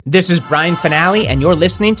This is Brian Finale, and you're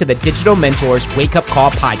listening to the Digital Mentors Wake Up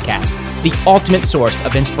Call podcast, the ultimate source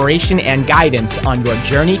of inspiration and guidance on your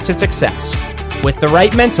journey to success. With the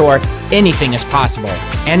right mentor, anything is possible.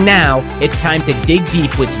 And now, it's time to dig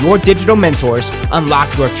deep with your digital mentors,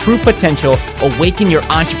 unlock your true potential, awaken your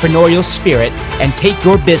entrepreneurial spirit, and take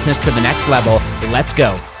your business to the next level. Let's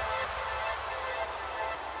go.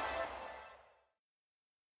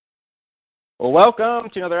 Well, welcome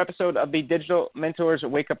to another episode of the Digital Mentors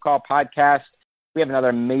Wake Up Call podcast. We have another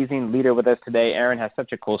amazing leader with us today. Erin has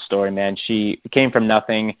such a cool story, man. She came from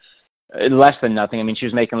nothing, less than nothing. I mean, she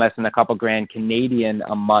was making less than a couple grand Canadian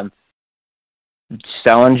a month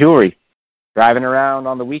selling jewelry, driving around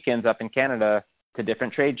on the weekends up in Canada to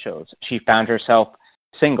different trade shows. She found herself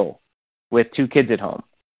single with 2 kids at home,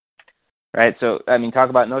 right? So, I mean,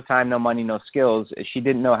 talk about no time, no money, no skills. She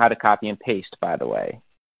didn't know how to copy and paste, by the way.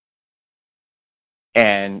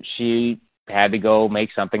 And she had to go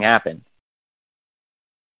make something happen.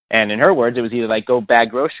 And in her words, it was either like go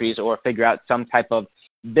bag groceries or figure out some type of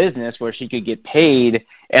business where she could get paid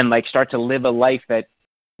and like start to live a life that,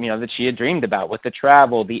 you know, that she had dreamed about with the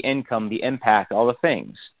travel, the income, the impact, all the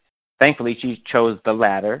things. Thankfully, she chose the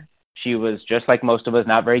latter. She was just like most of us,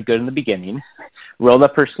 not very good in the beginning, rolled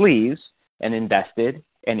up her sleeves and invested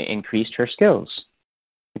and increased her skills.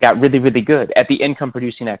 Got really, really good at the income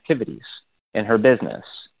producing activities in her business.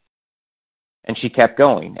 And she kept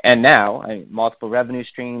going. And now, multiple revenue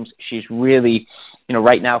streams. She's really, you know,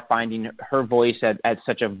 right now finding her voice at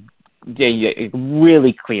such a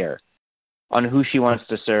really clear on who she wants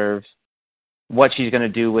to serve, what she's going to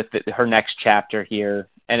do with her next chapter here.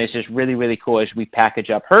 And it's just really, really cool as we package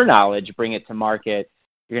up her knowledge, bring it to market.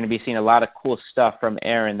 You're going to be seeing a lot of cool stuff from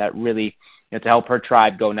Erin that really, you know, to help her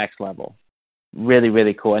tribe go next level. Really,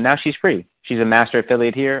 really cool. And now she's free. She's a master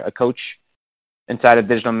affiliate here, a coach inside of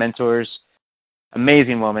Digital Mentors.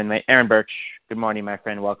 Amazing woman, Erin Birch. Good morning, my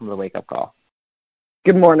friend. Welcome to the Wake Up Call.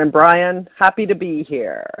 Good morning, Brian. Happy to be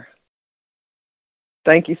here.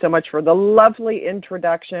 Thank you so much for the lovely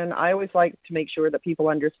introduction. I always like to make sure that people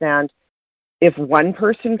understand if one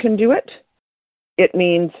person can do it, it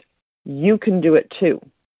means you can do it too,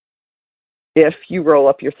 if you roll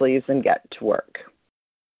up your sleeves and get to work.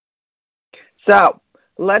 So,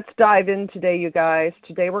 let's dive in today, you guys.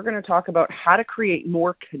 Today we're going to talk about how to create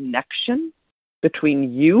more connection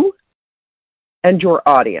between you and your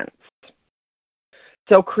audience.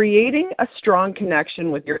 So creating a strong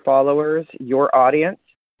connection with your followers, your audience,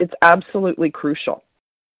 it's absolutely crucial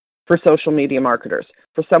for social media marketers.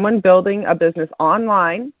 For someone building a business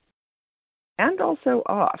online and also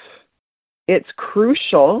off, it's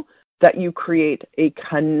crucial that you create a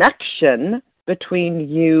connection between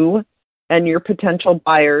you and your potential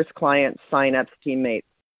buyers, clients, sign-ups, teammates,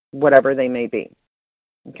 whatever they may be,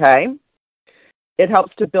 okay? It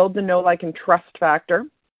helps to build the know, like, and trust factor.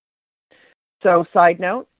 So, side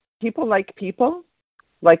note, people like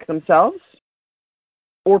themselves,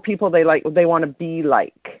 or people they want to be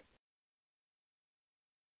like.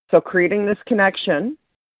 So creating this connection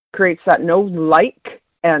creates that know, like,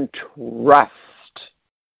 and trust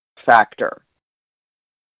factor.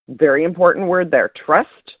 Very important word there,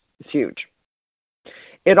 trust. It's huge.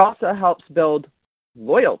 It also helps build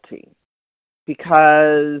loyalty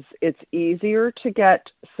because it's easier to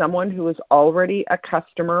get someone who is already a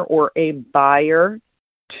customer or a buyer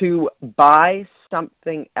to buy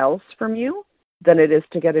something else from you than it is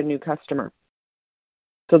to get a new customer.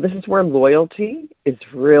 So this is where loyalty is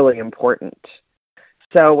really important.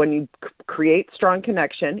 So when you create strong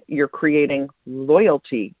connection, you're creating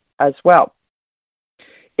loyalty as well.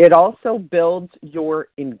 It also builds your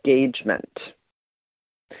engagement.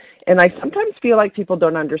 And I sometimes feel like people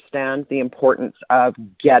don't understand the importance of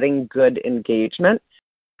getting good engagement.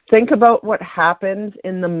 Think about what happens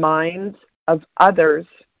in the minds of others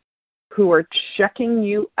who are checking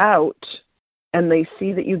you out and they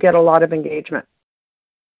see that you get a lot of engagement.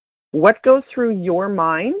 What goes through your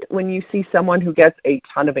mind when you see someone who gets a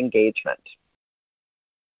ton of engagement?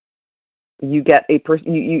 You get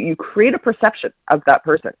you create a perception of that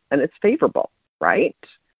person, and it's favorable, right?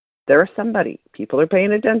 They're somebody. People are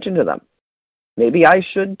paying attention to them. Maybe I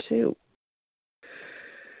should too.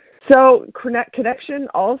 So connection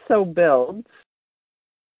also builds,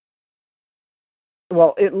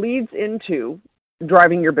 well, it leads into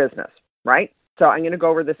driving your business, right? So I'm going to go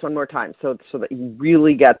over this one more time so that you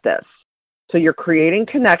really get this. So you're creating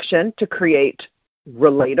connection to create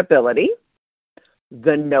relatability,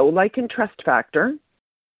 the know, like, and trust factor,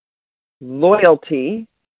 loyalty,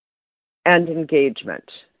 and engagement.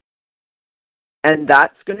 And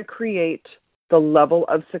that's going to create the level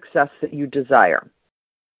of success that you desire.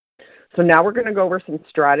 So now we're going to go over some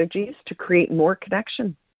strategies to create more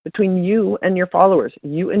connection between you and your followers,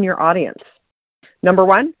 you and your audience. Number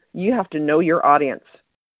one, you have to know your audience.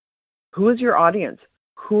 Who is your audience?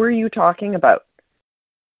 Who are you talking about?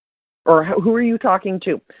 Or who are you talking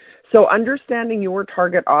to? So understanding your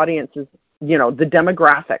target audience is, the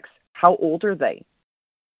demographics. How old are they?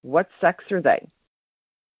 What sex are they?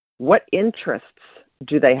 What interests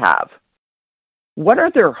do they have? What are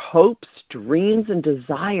their hopes, dreams, and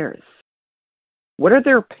desires? What are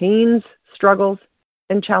their pains, struggles,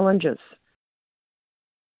 and challenges?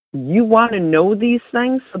 You want to know these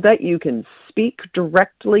things so that you can speak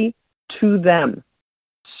directly to them.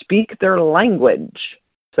 Speak their language,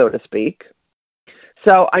 so to speak.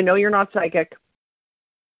 So I know you're not psychic,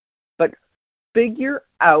 but figure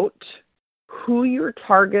out who your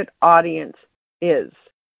target audience is,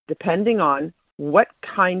 depending on what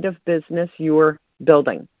kind of business you're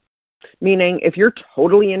building. Meaning, if you're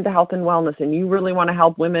totally into health and wellness and you really want to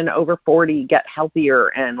help women over 40 get healthier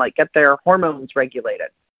and get their hormones regulated,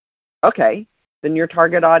 okay, then your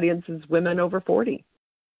target audience is women over 40.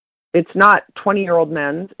 It's not 20-year-old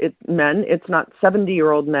men. It's not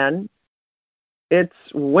 70-year-old men. It's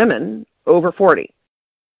women over 40.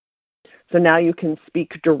 So now you can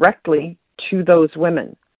speak directly to those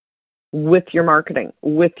women with your marketing,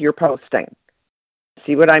 with your posting.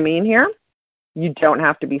 See what I mean here? You don't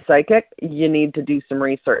have to be psychic. You need to do some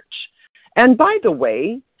research. And by the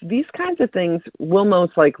way, these kinds of things will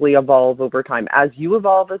most likely evolve over time. As you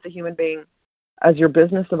evolve as a human being, as your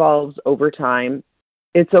business evolves over time,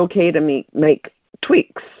 it's okay to make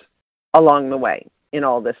tweaks along the way in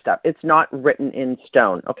all this stuff. It's not written in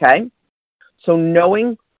stone, okay? So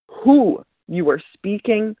knowing who you are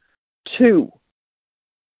speaking to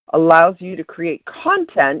allows you to create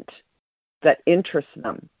content that interests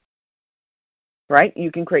them, right?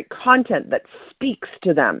 You can create content that speaks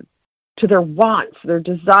to them, to their wants, their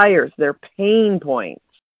desires, their pain points.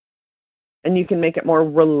 And you can make it more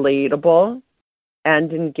relatable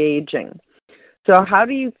and engaging. So how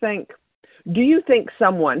do you think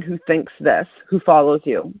someone who thinks this, who follows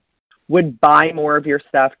you, would buy more of your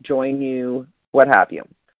stuff, join you, what have you?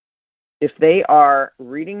 If they are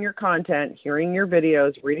reading your content, hearing your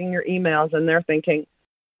videos, reading your emails, and they're thinking,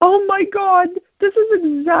 oh my God, this is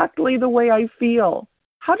exactly the way I feel.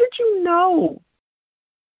 How did you know?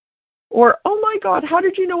 Or, oh my God, how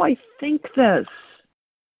did you know I think this?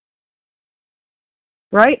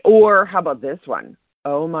 Right? Or how about this one?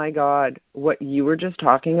 Oh my God, what you were just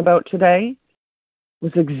talking about today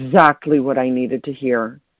was exactly what I needed to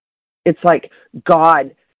hear. It's like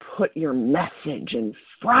God put your message in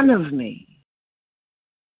front of me.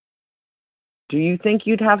 Do you think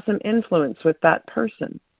you'd have some influence with that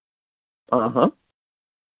person? Uh-huh.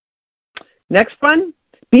 Next one,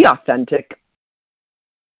 be authentic.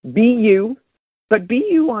 Be you, but be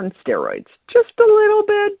you on steroids. Just a little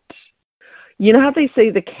bit. You know how they say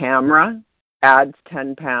the camera adds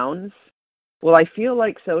 10 pounds? Well, I feel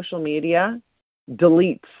like social media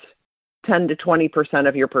deletes 10 to 20%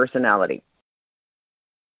 of your personality.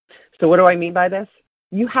 So what do I mean by this?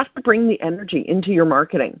 You have to bring the energy into your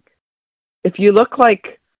marketing. If you look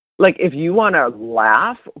like if you want to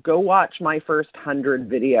laugh, go watch my first 100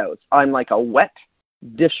 videos. I'm like a wet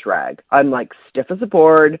dish rag. I'm like stiff as a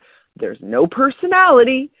board. There's no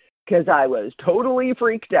personality because I was totally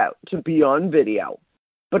freaked out to be on video.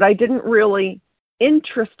 But I didn't really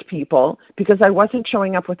interest people because I wasn't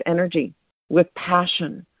showing up with energy, with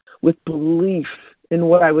passion, with belief in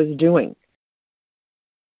what I was doing.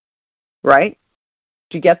 Right?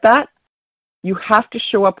 Do you get that? You have to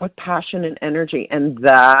show up with passion and energy, and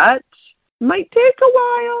that might take a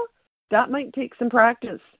while. That might take some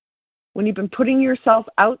practice. When you've been putting yourself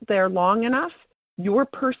out there long enough, your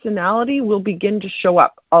personality will begin to show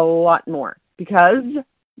up a lot more because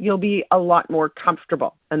you'll be a lot more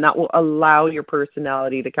comfortable, and that will allow your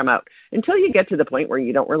personality to come out until you get to the point where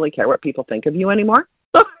you don't really care what people think of you anymore.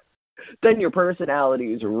 Then your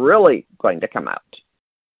personality is really going to come out.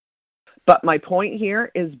 But my point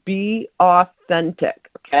here is be authentic,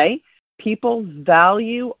 okay? People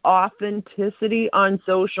value authenticity on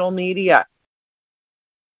social media.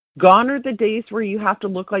 Gone are the days where you have to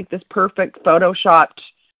look like this perfect photoshopped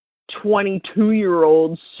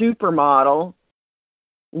 22-year-old supermodel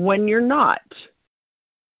when you're not.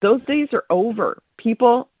 Those days are over.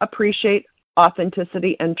 People appreciate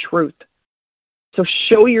authenticity and truth. So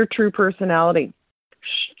show your true personality.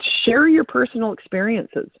 Share your personal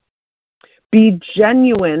experiences. Be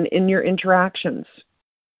genuine in your interactions,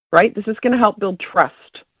 right? This is going to help build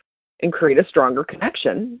trust and create a stronger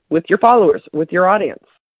connection with your followers, with your audience.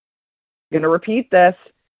 I'm going to repeat this.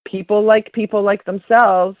 People like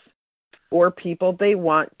themselves. or people they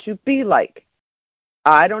want to be like.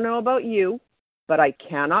 I don't know about you, but I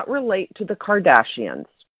cannot relate to the Kardashians.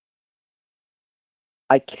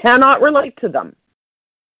 I cannot relate to them.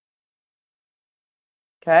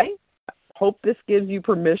 Okay? Hope this gives you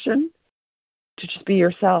permission to just be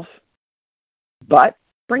yourself. But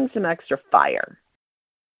bring some extra fire.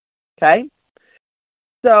 Okay?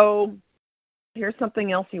 So here's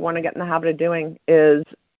something else you want to get in the habit of doing is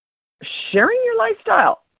sharing your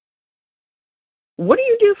lifestyle. What do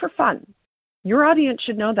you do for fun? Your audience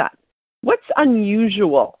should know that. What's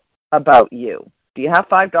unusual about you? Do you have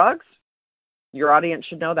 5 dogs? Your audience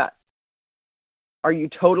should know that. Are you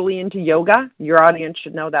totally into yoga? Your audience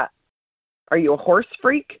should know that. Are you a horse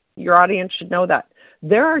freak? Your audience should know that.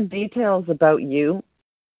 There are details about you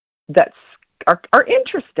that are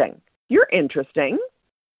interesting. You're interesting.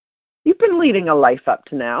 You've been leading a life up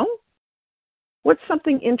to now. What's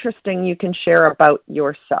something interesting you can share about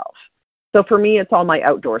yourself? So for me, it's all my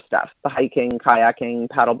outdoor stuff, the hiking, kayaking,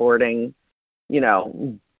 paddleboarding,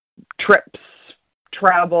 trips,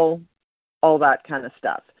 travel, all that kind of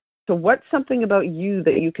stuff. So what's something about you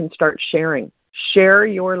that you can start sharing? Share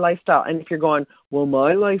your lifestyle. And if you're going, well,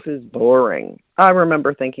 my life is boring, I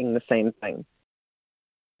remember thinking the same thing.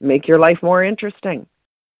 Make your life more interesting.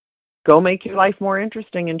 Go make your life more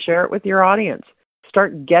interesting and share it with your audience.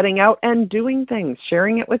 Start getting out and doing things,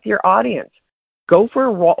 sharing it with your audience. Go for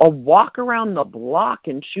a walk around the block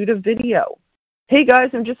and shoot a video. Hey, guys,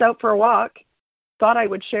 I'm just out for a walk. Thought I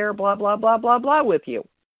would share blah, blah, blah, blah, blah with you.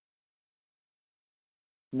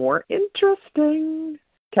 More interesting.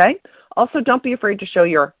 Okay? Also, don't be afraid to show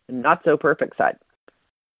your not-so-perfect side.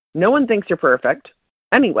 No one thinks you're perfect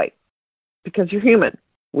anyway, because you're human.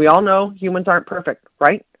 We all know humans aren't perfect,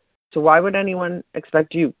 right? So why would anyone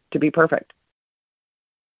expect you to be perfect?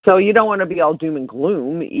 So you don't want to be all doom and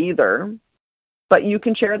gloom either, but you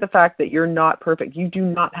can share the fact that you're not perfect. You do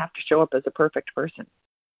not have to show up as a perfect person,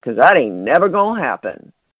 because that ain't never going to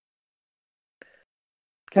happen.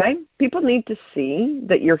 Okay? People need to see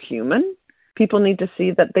that you're human. People need to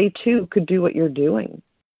see that they too could do what you're doing.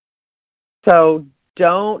 So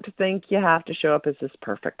don't think you have to show up as this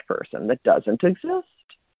perfect person. That doesn't exist.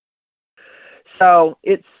 So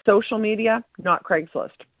it's social media, not Craigslist,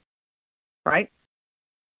 right?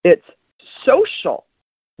 It's social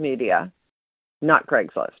media, not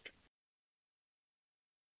Craigslist.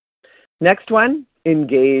 Next one,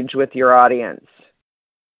 engage with your audience.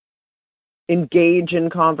 Engage in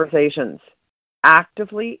conversations.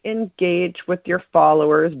 Actively engage with your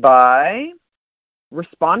followers by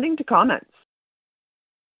responding to comments,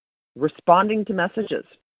 responding to messages,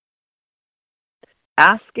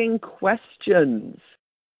 asking questions,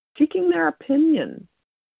 seeking their opinion,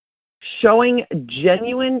 showing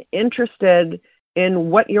genuine interest in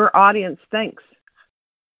what your audience thinks.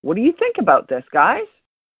 What do you think about this, guys?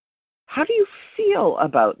 How do you feel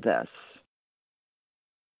about this?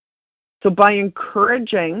 So by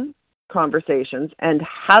encouraging conversations and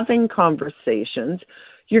having conversations,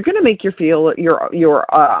 you're going to make your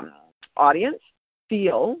audience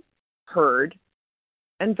feel heard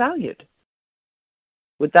and valued.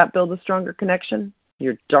 Would that build a stronger connection?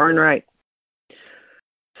 You're darn right.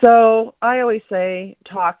 So I always say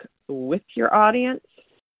talk with your audience,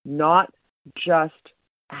 not just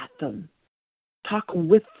at them. Talk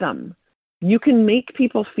with them. You can make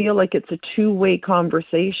people feel like it's a two-way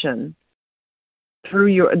conversation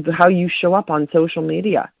through how you show up on social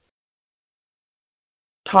media.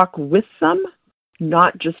 Talk with them,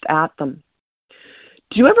 not just at them.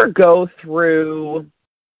 Do you ever go through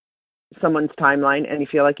someone's timeline and you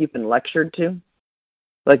feel like you've been lectured to?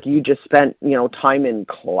 Like you just spent, time in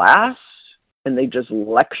class and they just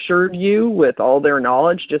lectured you with all their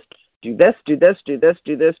knowledge. Just do this, do this, do this,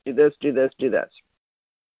 do this, do this, do this, do this.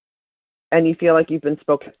 And you feel like you've been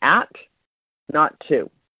spoken at, not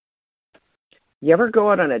to. You ever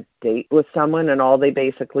go out on a date with someone and all they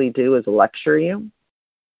basically do is lecture you?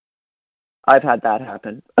 I've had that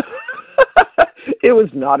happen. It was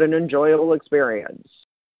not an enjoyable experience.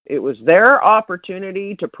 It was their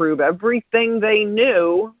opportunity to prove everything they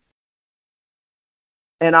knew,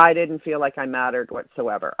 and I didn't feel like I mattered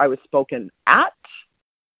whatsoever. I was spoken at,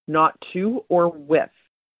 not to or with.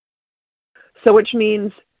 So which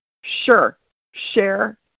means, sure,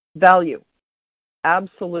 share value.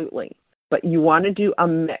 Absolutely. But you want to do a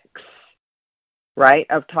mix, right,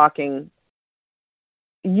 of talking.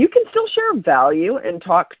 You can still share value and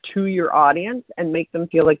talk to your audience and make them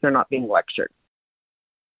feel like they're not being lectured.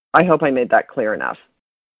 I hope I made that clear enough.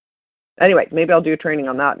 Anyway, maybe I'll do a training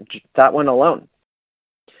on that one alone.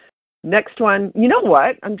 Next one, you know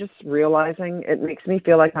what? I'm just realizing it makes me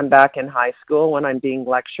feel like I'm back in high school when I'm being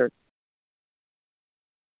lectured.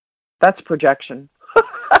 That's projection.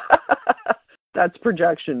 That's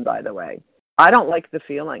projection, by the way. I don't like the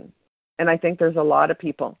feeling. And I think there's a lot of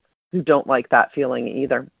people who don't like that feeling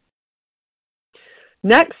either.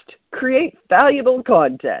 Next, create valuable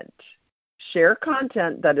content. Share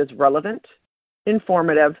content that is relevant,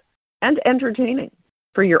 informative, and entertaining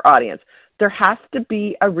for your audience. There has to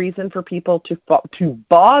be a reason for people to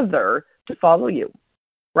bother to follow you,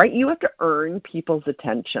 right? You have to earn people's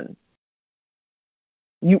attention.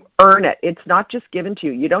 You earn it. It's not just given to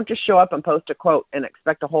you. You don't just show up and post a quote and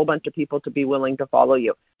expect a whole bunch of people to be willing to follow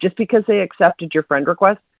you. Just because they accepted your friend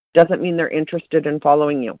request doesn't mean they're interested in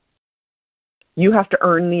following you. You have to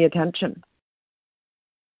earn the attention.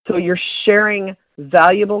 So you're sharing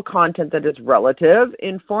valuable content that is relative,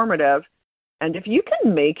 informative, and if you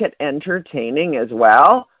can make it entertaining as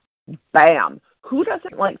well, bam. Who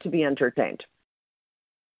doesn't like to be entertained?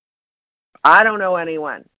 I don't know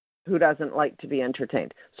anyone who doesn't like to be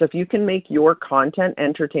entertained. So if you can make your content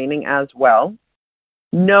entertaining as well,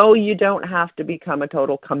 no, you don't have to become a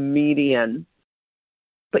total comedian,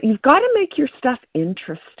 but you've got to make your stuff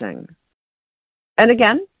interesting. And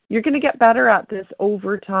again, you're going to get better at this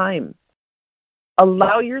over time.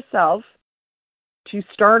 Allow yourself to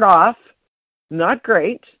start off not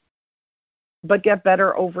great, but get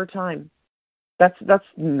better over time. That's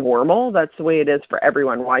normal. That's the way it is for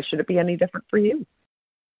everyone. Why should it be any different for you?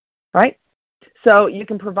 Right? So you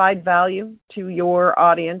can provide value to your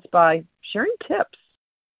audience by sharing tips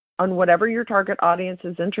on whatever your target audience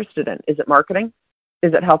is interested in. Is it marketing?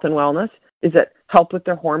 Is it health and wellness? Is it help with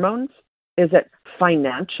their hormones? Is it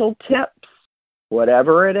financial tips?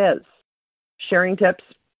 Whatever it is. Sharing tips,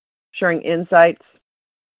 sharing insights,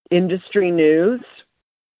 industry news,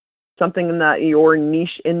 something in that your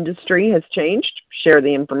niche industry has changed, share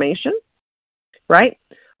the information, right?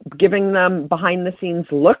 Giving them behind-the-scenes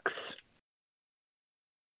looks.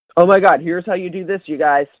 Oh, my God, here's how you do this, you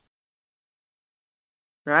guys.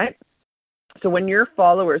 Right? So when your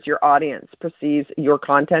followers, your audience, perceives your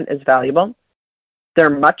content as valuable, they're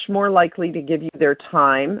much more likely to give you their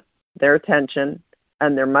time, their attention,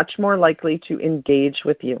 and they're much more likely to engage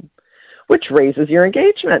with you, which raises your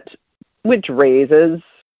engagement, which raises,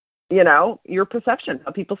 your perception,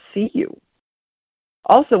 how people see you.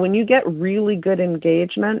 Also, when you get really good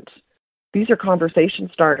engagement, these are conversation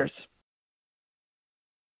starters,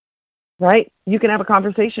 right? You can have a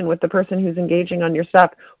conversation with the person who's engaging on your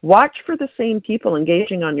stuff. Watch for the same people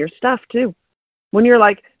engaging on your stuff, too. When you're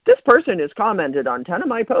like, this person has commented on 10 of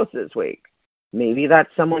my posts this week, maybe that's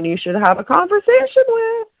someone you should have a conversation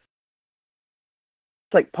with.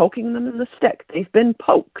 It's like poking them in the stick. They've been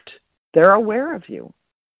poked. They're aware of you.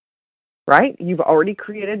 Right? You've already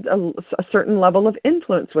created a certain level of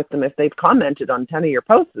influence with them if they've commented on 10 of your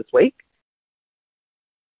posts this week.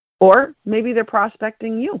 Or maybe they're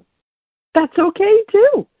prospecting you. That's okay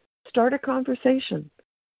too. Start a conversation.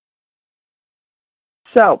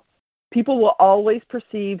 So, people will always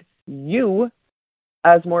perceive you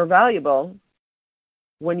as more valuable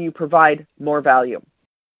when you provide more value.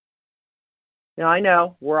 Now, I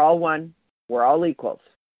know we're all one. We're all equals.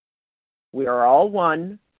 We are all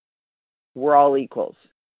one. We're all equals.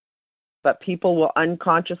 But people will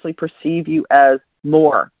unconsciously perceive you as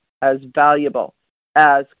more, as valuable,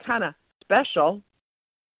 as kind of special,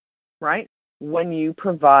 right? When you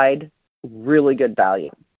provide really good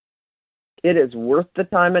value. It is worth the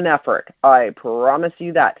time and effort. I promise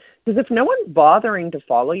you that. Because if no one's bothering to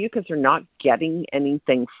follow you because they're not getting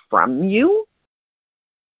anything from you,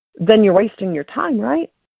 then you're wasting your time, right?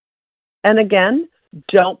 And again,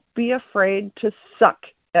 don't be afraid to suck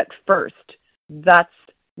at first. That's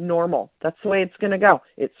normal. That's the way it's going to go.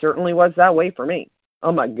 It certainly was that way for me.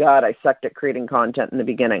 Oh my God, I sucked at creating content in the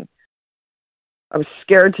beginning. I was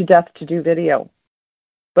scared to death to do video.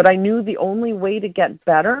 But I knew the only way to get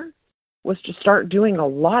better was to start doing a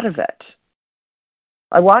lot of it.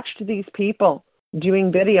 I watched these people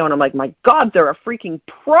doing video and I'm like, my God, they're a freaking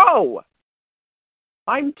pro.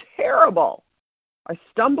 I'm terrible. I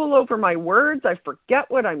stumble over my words. I forget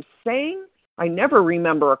what I'm saying. I never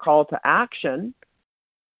remember a call to action.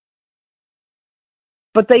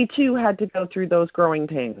 But they too had to go through those growing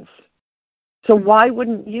pains. So why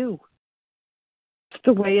wouldn't you? It's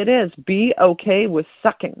the way it is. Be okay with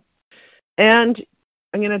sucking. And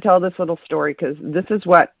I'm going to tell this little story because this is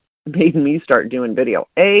what made me start doing video.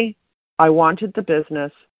 I wanted the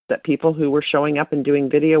business that people who were showing up and doing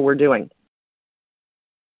video were doing.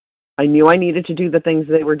 I knew I needed to do the things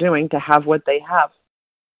they were doing to have what they have.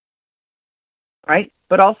 Right?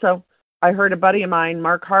 But also, I heard a buddy of mine,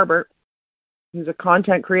 Mark Harbert, who's a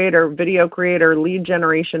content creator, video creator, lead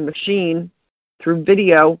generation machine through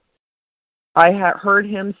video, I heard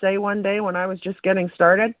him say one day when I was just getting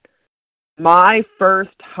started, my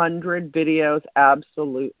first 100 videos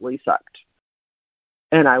absolutely sucked.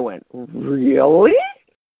 And I went, really?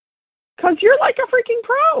 Because you're like a freaking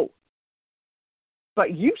pro.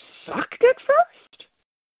 But you sucked at first?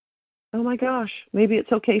 Oh my gosh, maybe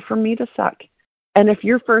it's okay for me to suck. And if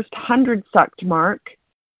your first 100 sucked, Mark,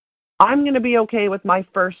 I'm going to be okay with my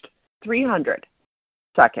first 300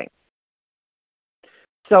 sucking.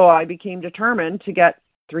 So I became determined to get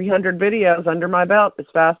 300 videos under my belt as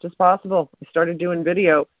fast as possible. I started doing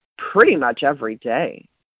video pretty much every day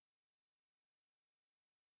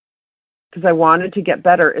because I wanted to get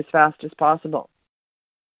better as fast as possible,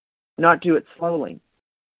 not do it slowly.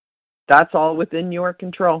 That's all within your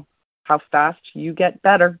control, how fast you get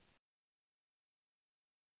better.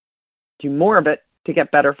 Do more of it to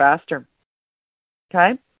get better faster.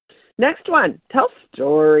 Okay? Next one, tell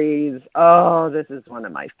stories. Oh, this is one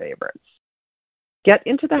of my favorites. Get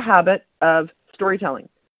into the habit of storytelling,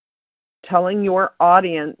 telling your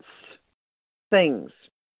audience things.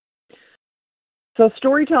 So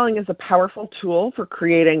storytelling is a powerful tool for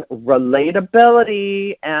creating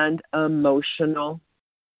relatability and emotional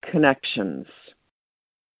connections.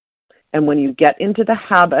 And when you get into the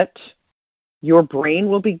habit, your brain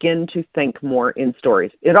will begin to think more in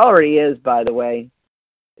stories. It already is, by the way.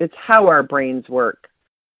 It's how our brains work.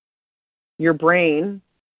 Your brain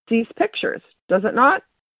sees pictures, does it not?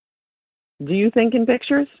 Do you think in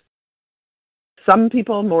pictures? Some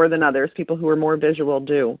people more than others, people who are more visual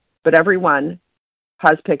do, but everyone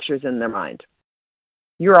has pictures in their mind.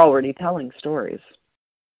 You're already telling stories.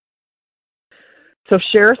 So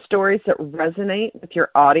share stories that resonate with your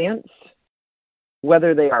audience,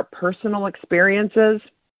 whether they are personal experiences,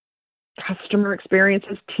 customer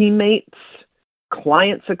experiences, teammates,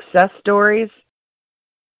 client success stories,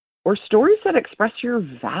 or stories that express your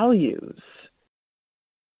values.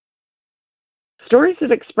 Stories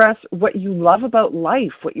that express what you love about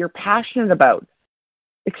life, what you're passionate about.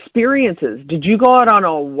 Experiences. Did you go out on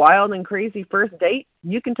a wild and crazy first date?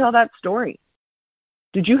 You can tell that story.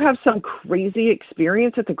 Did you have some crazy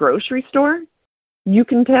experience at the grocery store? You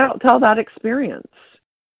can tell that experience.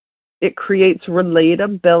 It creates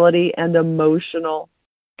relatability and emotional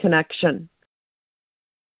connection.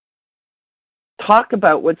 Talk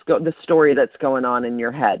about the story that's going on in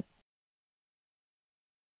your head.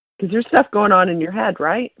 Because there's stuff going on in your head,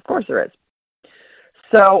 right? Of course there is.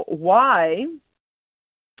 So why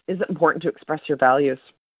is it important to express your values?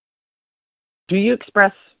 Do you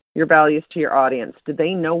express your values to your audience? Do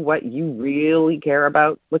they know what you really care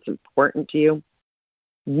about, what's important to you?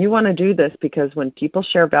 You want to do this because when people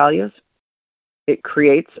share values, it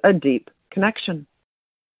creates a deep connection.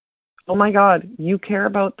 Oh my God, you care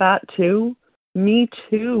about that too? Me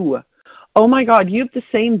too. Oh my God, you have the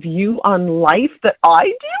same view on life that I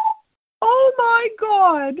do? Oh my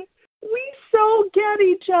God, we so get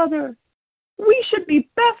each other. We should be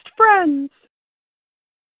best friends.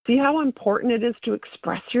 See how important it is to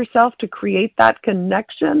express yourself to create that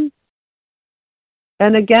connection?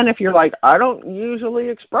 And again, if you're like, I don't usually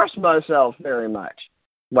express myself very much.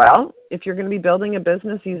 Well, if you're going to be building a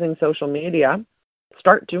business using social media,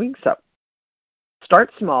 start doing so.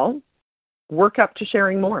 Start small. Work up to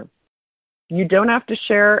sharing more. You don't have to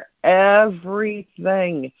share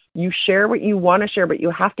everything. You share what you want to share, but you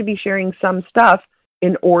have to be sharing some stuff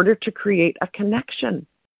in order to create a connection.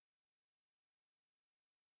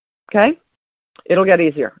 Okay? It'll get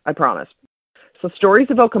easier, I promise. So stories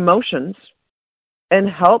evoke emotions and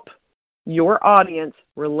help your audience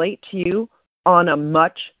relate to you on a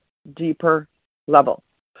much deeper level.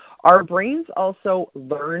 Our brains also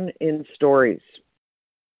learn in stories.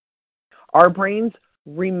 Our brains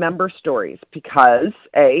remember stories because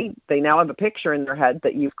A, they now have a picture in their head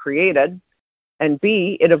that you've created, and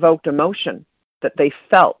B, it evoked emotion that they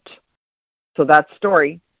felt. So that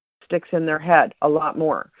story sticks in their head a lot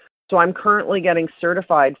more. So I'm currently getting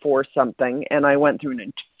certified for something, and I went through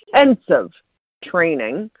an intensive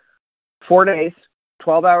training, 4 days,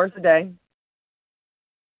 12 hours a day.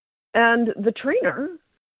 And the trainer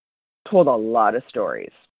told a lot of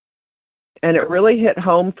stories. And it really hit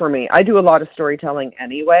home for me. I do a lot of storytelling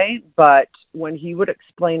anyway, but when he would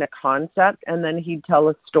explain a concept and then he'd tell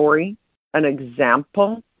a story, an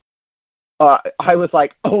example, I was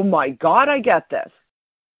like, oh my God, I get this.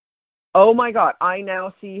 Oh my God, I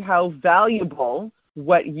now see how valuable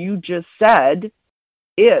what you just said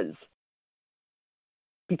is.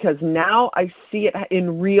 Because now I see it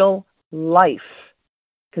in real life.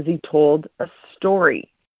 Because he told a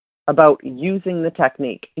story about using the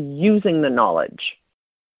technique, using the knowledge.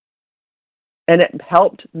 And it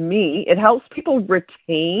helped me. It helps people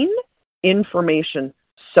retain information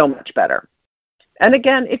so much better. And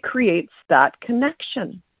again, it creates that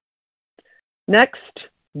connection. Next,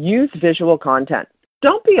 use visual content.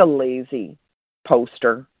 Don't be a lazy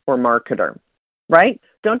poster or marketer, right?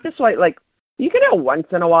 Don't just like you can do it once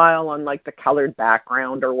in a while on like the colored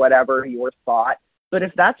background or whatever your thought. But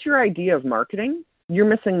if that's your idea of marketing, you're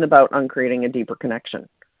missing the boat on creating a deeper connection.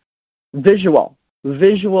 Visual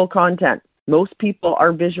content. Most people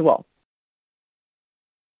are visual.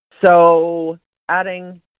 So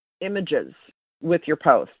adding images with your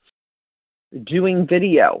posts, doing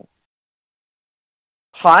video,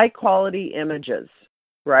 high quality images,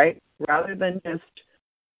 right? Rather than just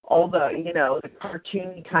all the, the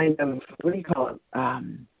cartoony kind of, what do you call it?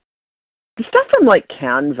 The stuff from like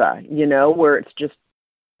Canva, where it's just,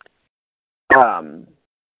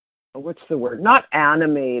 what's the word? Not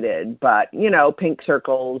animated, but, pink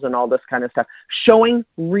circles and all this kind of stuff. Showing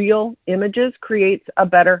real images creates a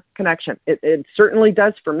better connection. It certainly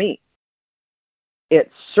does for me. It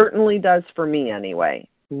certainly does for me anyway.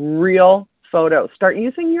 Real photos. Start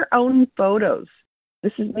using your own photos.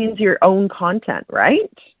 This means your own content, right?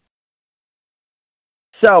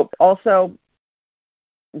 So also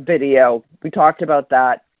video. We talked about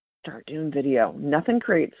that. Start doing video. Nothing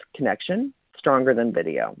creates connection stronger than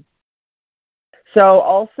video. So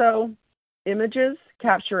also images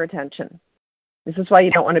capture attention. This is why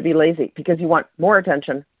you don't want to be lazy, because you want more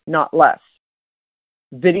attention, not less.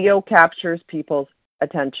 Video captures people's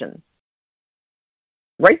attention.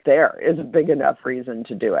 Right there is a big enough reason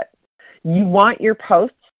to do it. You want your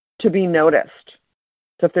posts to be noticed.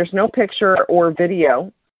 So if there's no picture or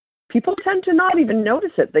video, people tend to not even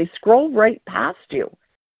notice it. They scroll right past you.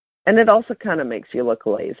 And it also kind of makes you look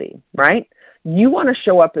lazy, right? You want to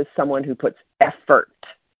show up as someone who puts effort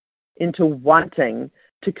into wanting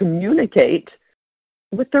to communicate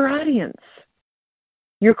with their audience.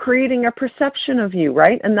 You're creating a perception of you,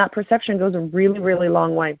 right? And that perception goes a really, really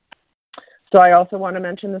long way. So I also want to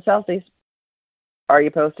mention the selfies. Are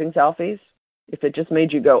you posting selfies? If it just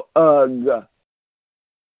made you go, ugh,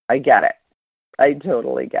 I get it. I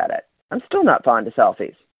totally get it. I'm still not fond of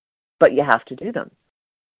selfies, but you have to do them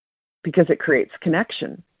because it creates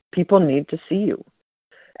connection. People need to see you.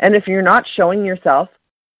 And if you're not showing yourself,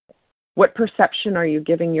 what perception are you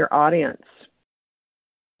giving your audience?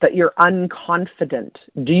 That you're unconfident.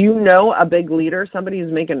 Do you know a big leader, somebody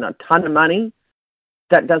who's making a ton of money,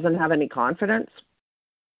 that doesn't have any confidence?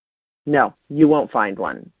 No, you won't find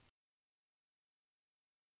one.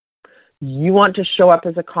 You want to show up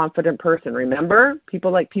as a confident person. Remember,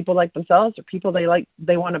 people like themselves, or people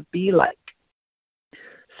they want to be like.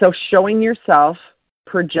 So showing yourself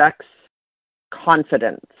projects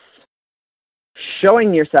confidence.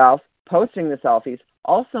 Showing yourself, posting the selfies,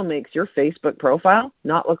 also makes your Facebook profile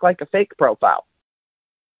not look like a fake profile.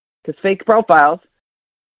 Because fake profiles,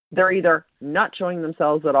 they're either not showing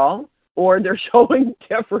themselves at all, or they're showing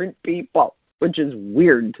different people, which is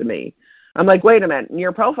weird to me. I'm like, wait a minute, in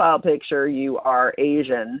your profile picture, you are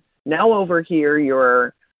Asian. Now over here,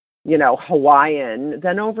 you're, Hawaiian.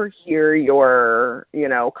 Then over here, you're,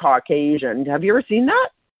 Caucasian. Have you ever seen that?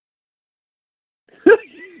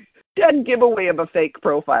 Dead giveaway of a fake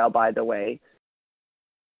profile, by the way.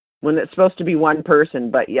 When it's supposed to be one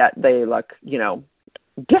person, but yet they look,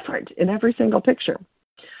 different in every single picture.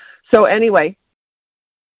 So anyway,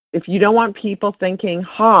 if you don't want people thinking,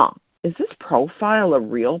 is this profile a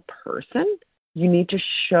real person? You need to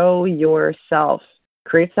show yourself.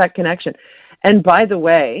 Creates that connection. And by the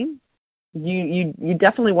way, you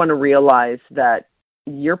definitely want to realize that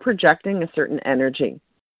you're projecting a certain energy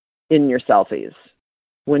in your selfies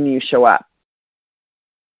when you show up.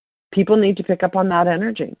 People need to pick up on that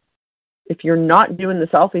energy. If you're not doing the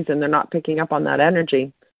selfies and they're not picking up on that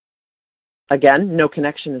energy, again, no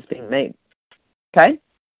connection is being made. Okay?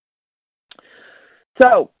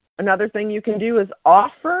 So another thing you can do is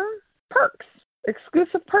offer perks,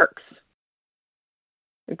 exclusive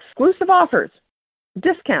offers,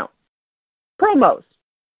 discount, promos,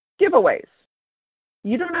 giveaways.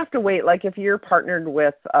 You don't have to wait, like if you're partnered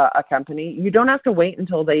with a company, you don't have to wait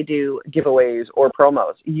until they do giveaways or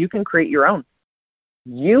promos. You can create your own.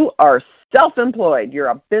 You are self-employed. You're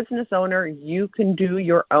a business owner. You can do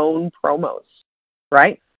your own promos,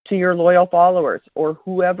 right, to your loyal followers or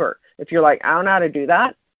whoever. If you're like, I don't know how to do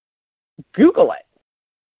that, Google it.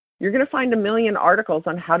 You're going to find a million articles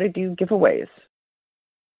on how to do giveaways,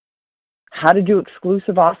 how to do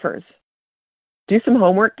exclusive offers. Do some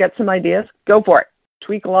homework, get some ideas, go for it.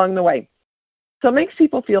 Tweak along the way. So it makes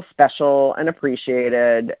people feel special and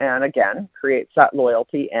appreciated, and again, creates that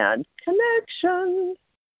loyalty and connection.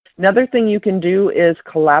 Another thing you can do is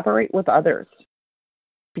collaborate with others.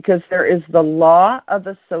 because there is the law of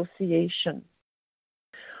association.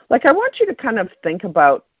 Like, I want you to kind of think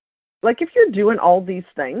about, like, if you're doing all these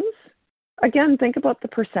things, again, think about the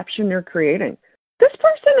perception you're creating. This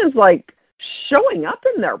person is, like, showing up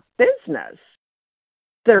in their business.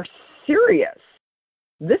 They're serious.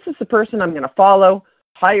 This is the person I'm going to follow,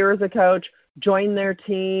 hire as a coach, join their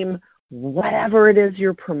team, whatever it is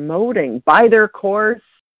you're promoting, buy their course,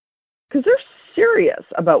 because they're serious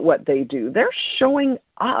about what they do. They're showing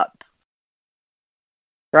up,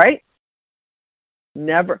 right?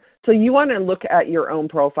 Never. So you want to look at your own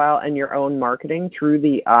profile and your own marketing through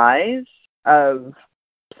the eyes of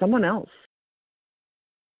someone else.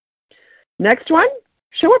 Next one,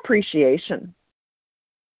 show appreciation.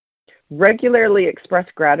 Regularly express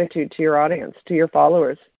gratitude to your audience, to your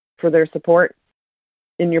followers, for their support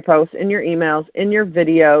in your posts, in your emails, in your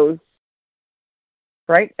videos,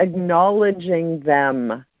 right? Acknowledging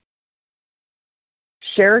them.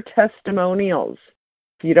 Share testimonials.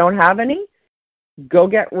 If you don't have any, go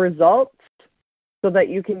get results so that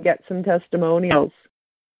you can get some testimonials.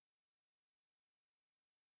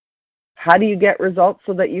 How do you get results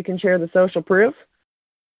so that you can share the social proof?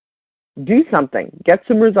 Do something. Get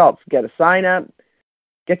some results. Get a sign up.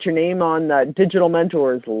 Get your name on the Digital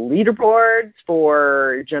Mentors leaderboards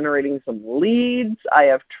for generating some leads. I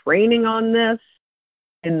have training on this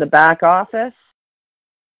in the back office.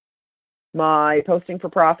 My Posting for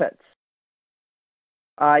Profits.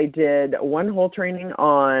 I did one whole training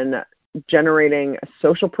on generating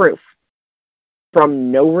social proof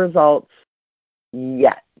from no results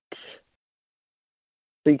yet.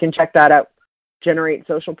 So you can check that out. Generate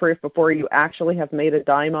social proof before you actually have made a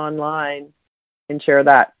dime online and share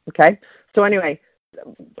that, okay? So anyway,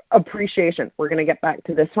 appreciation. We're going to get back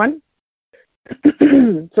to this one.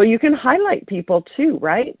 So you can highlight people too,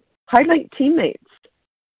 right? Highlight teammates.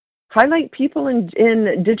 Highlight people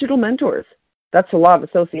in Digital Mentors. That's a law of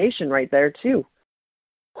association right there too.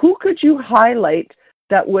 Who could you highlight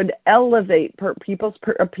that would elevate people's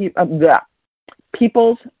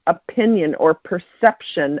opinion or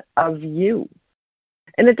perception of you?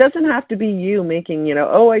 And it doesn't have to be you making,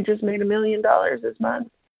 I just made $1 million this month.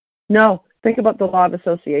 No, think about the law of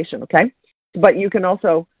association, okay? But you can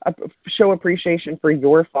also show appreciation for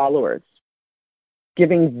your followers,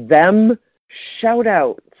 giving them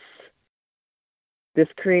shout-outs. This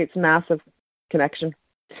creates massive connection.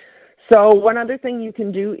 So one other thing you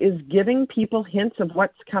can do is giving people hints of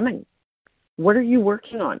what's coming. What are you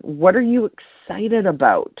working on? What are you excited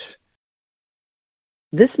about?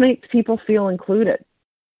 This makes people feel included.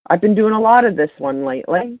 I've been doing a lot of this one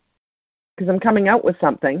lately because I'm coming out with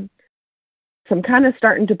something. So I'm kind of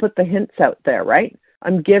starting to put the hints out there, right?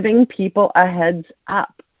 I'm giving people a heads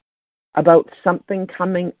up about something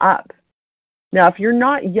coming up. Now, if you're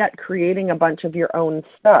not yet creating a bunch of your own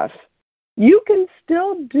stuff, you can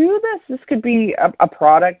still do this. This could be a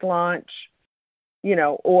product launch,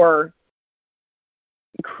 or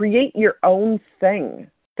create your own thing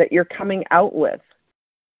that you're coming out with.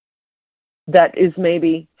 That is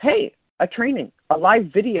maybe, hey, a training, a live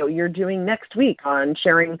video you're doing next week on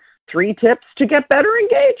sharing 3 tips to get better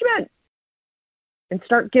engagement. And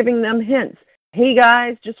start giving them hints. Hey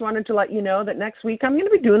guys, just wanted to let you know that next week I'm going to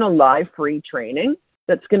be doing a live free training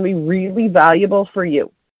that's going to be really valuable for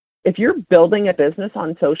you. If you're building a business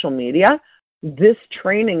on social media, this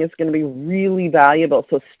training is going to be really valuable.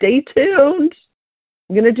 So stay tuned.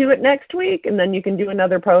 I'm going to do it next week, and then you can do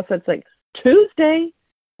another post that's like, Tuesday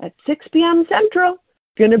at 6 p.m. Central,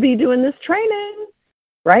 going to be doing this training,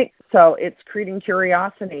 right? So it's creating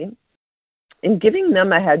curiosity and giving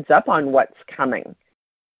them a heads up on what's coming.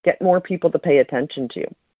 Get more people to pay attention to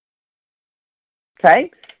you. Okay?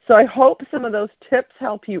 So I hope some of those tips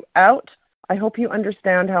help you out. I hope you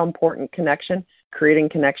understand how important creating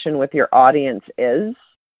connection with your audience is.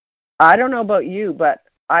 I don't know about you, but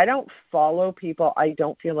I don't follow people I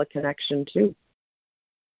don't feel a connection to.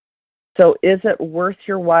 So is it worth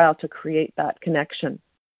your while to create that connection?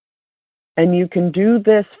 And you can do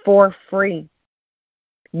this for free.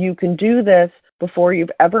 You can do this before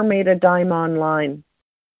you've ever made a dime online.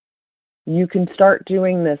 You can start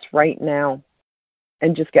doing this right now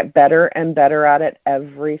and just get better and better at it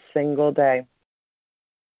every single day.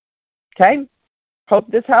 Okay?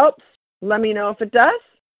 Hope this helps. Let me know if it does.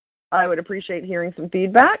 I would appreciate hearing some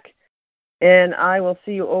feedback. And I will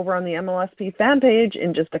see you over on the MLSP fan page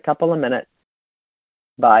in just a couple of minutes.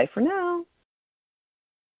 Bye for now.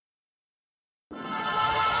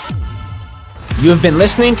 You have been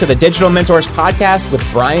listening to the Digital Mentors Podcast with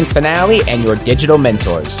Brian Finale and your Digital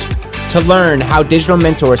Mentors. To learn how Digital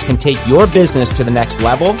Mentors can take your business to the next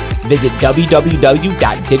level, visit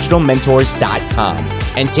www.digitalmentors.com.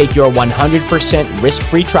 and take your 100%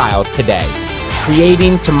 risk-free trial today.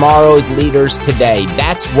 Creating tomorrow's leaders today.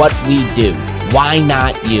 That's what we do. Why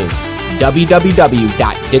not you?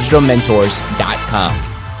 www.digitalmentors.com.